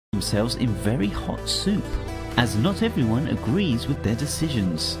themselves in very hot soup, as not everyone agrees with their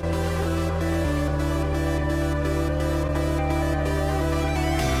decisions.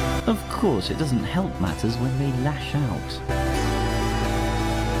 Of course, it doesn't help matters when they lash out.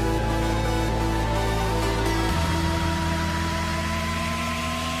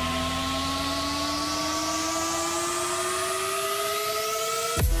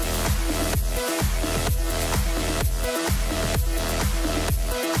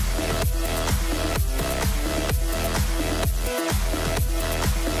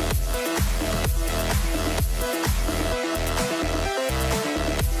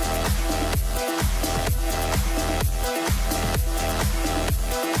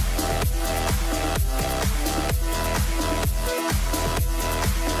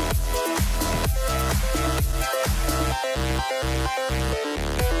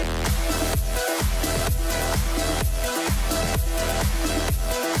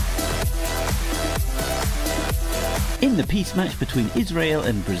 In the peace match between Israel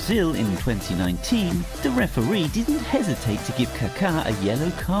and Brazil in 2019, the referee didn't hesitate to give Kaká a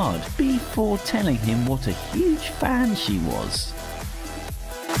yellow card before telling him what a huge fan she was.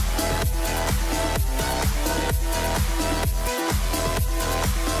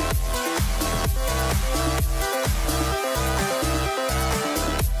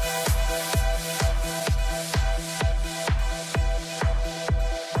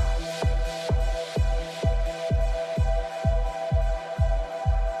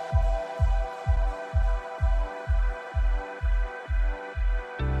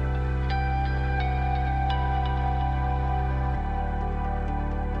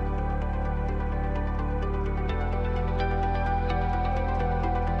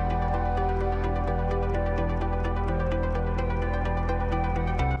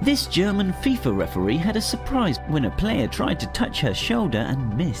 This German FIFA referee had a surprise when a player tried to touch her shoulder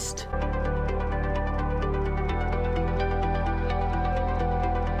and missed.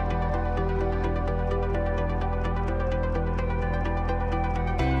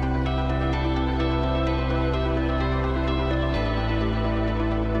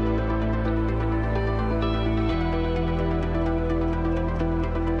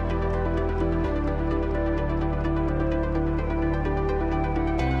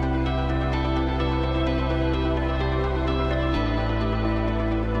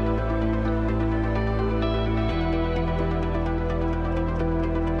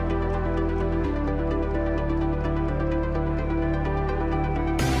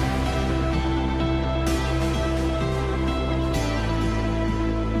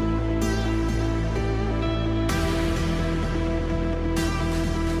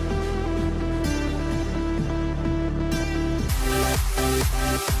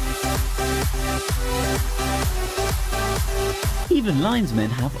 Even linesmen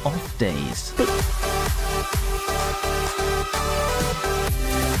have off days. But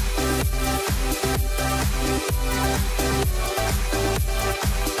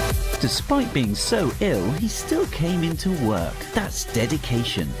despite being so ill, he still came into work. That's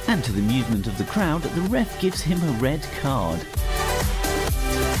dedication. And to the amusement of the crowd, the ref gives him a red card.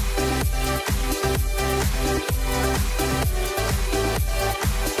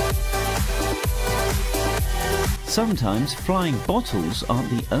 Sometimes flying bottles aren't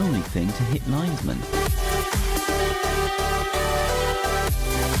the only thing to hit linesmen.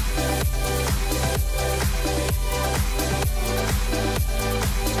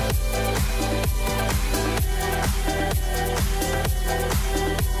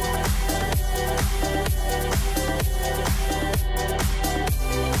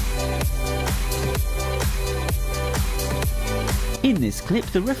 In this clip,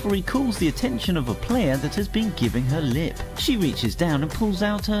 the referee calls the attention of a player that has been giving her lip. She reaches down and pulls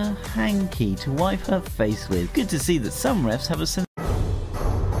out a hanky to wipe her face with. Good to see that some refs have a sense